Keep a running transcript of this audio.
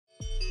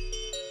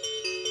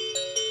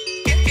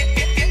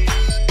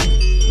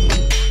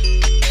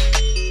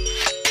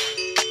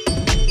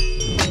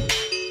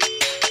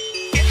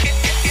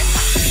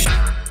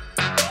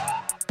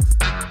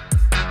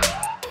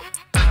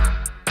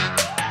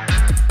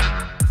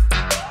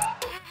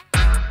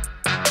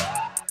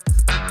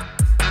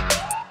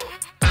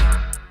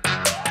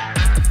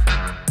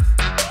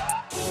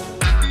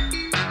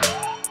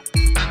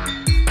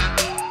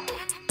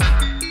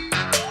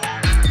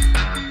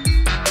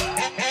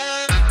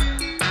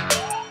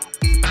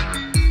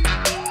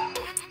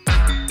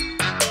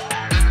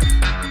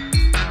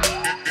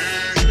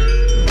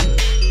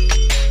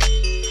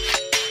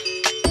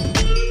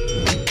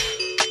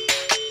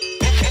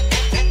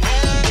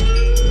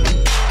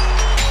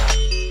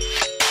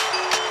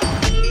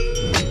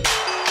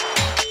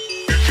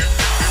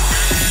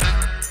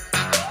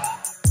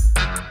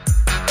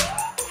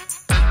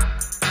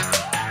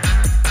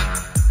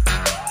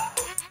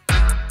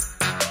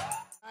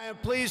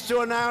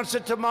to announce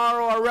that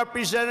tomorrow our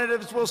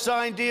representatives will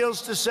sign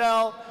deals to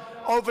sell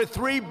over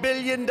 $3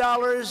 billion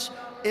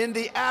in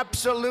the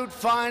absolute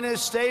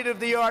finest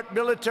state-of-the-art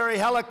military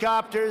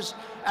helicopters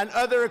and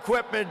other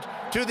equipment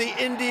to the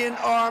Indian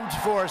Armed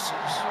Forces.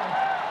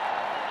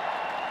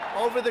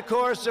 Over the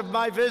course of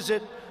my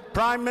visit,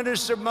 Prime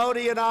Minister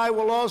Modi and I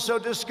will also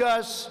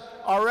discuss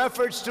our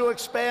efforts to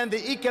expand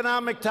the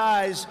economic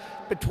ties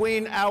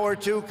between our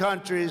two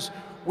countries.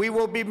 We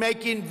will be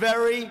making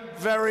very,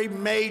 very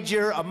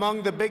major,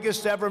 among the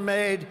biggest ever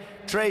made,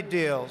 trade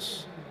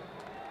deals.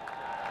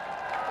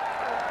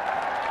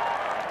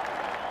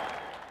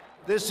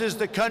 This is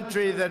the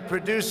country that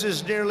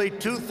produces nearly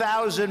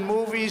 2,000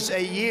 movies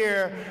a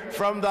year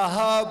from the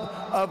hub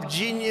of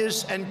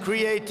genius and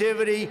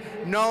creativity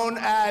known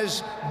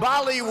as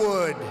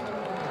Bollywood.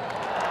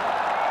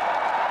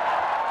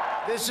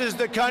 This is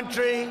the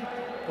country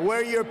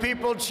where your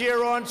people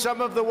cheer on some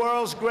of the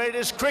world's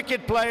greatest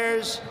cricket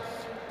players,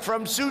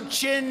 from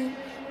Sachin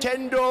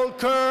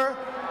Tendulkar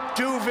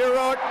to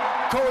Virat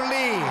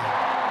Kohli.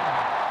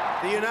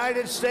 The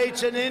United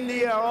States and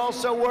India are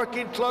also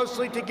working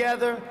closely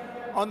together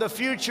on the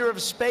future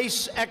of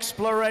space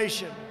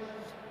exploration.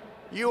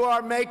 You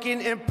are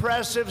making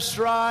impressive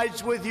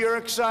strides with your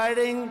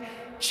exciting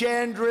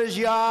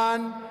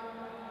Chandrayaan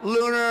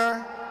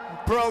lunar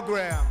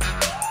program.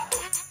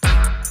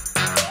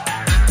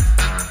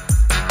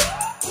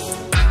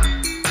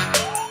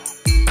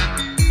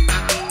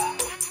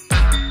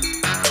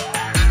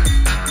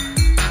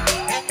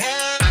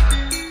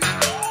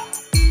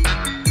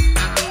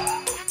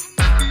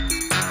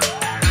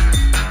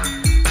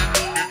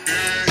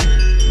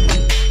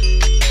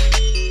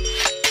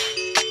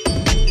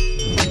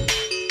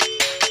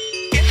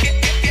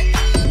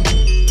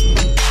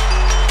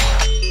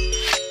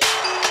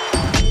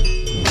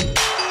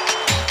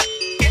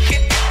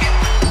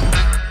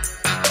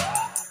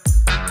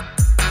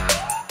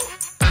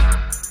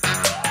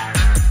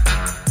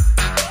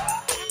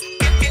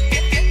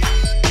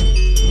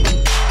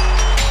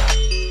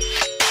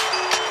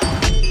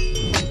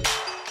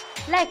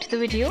 Liked the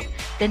video?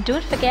 Then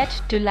don't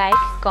forget to like,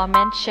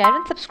 comment, share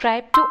and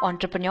subscribe to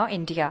Entrepreneur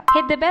India.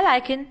 Hit the bell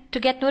icon to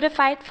get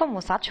notified for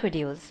more such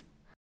videos.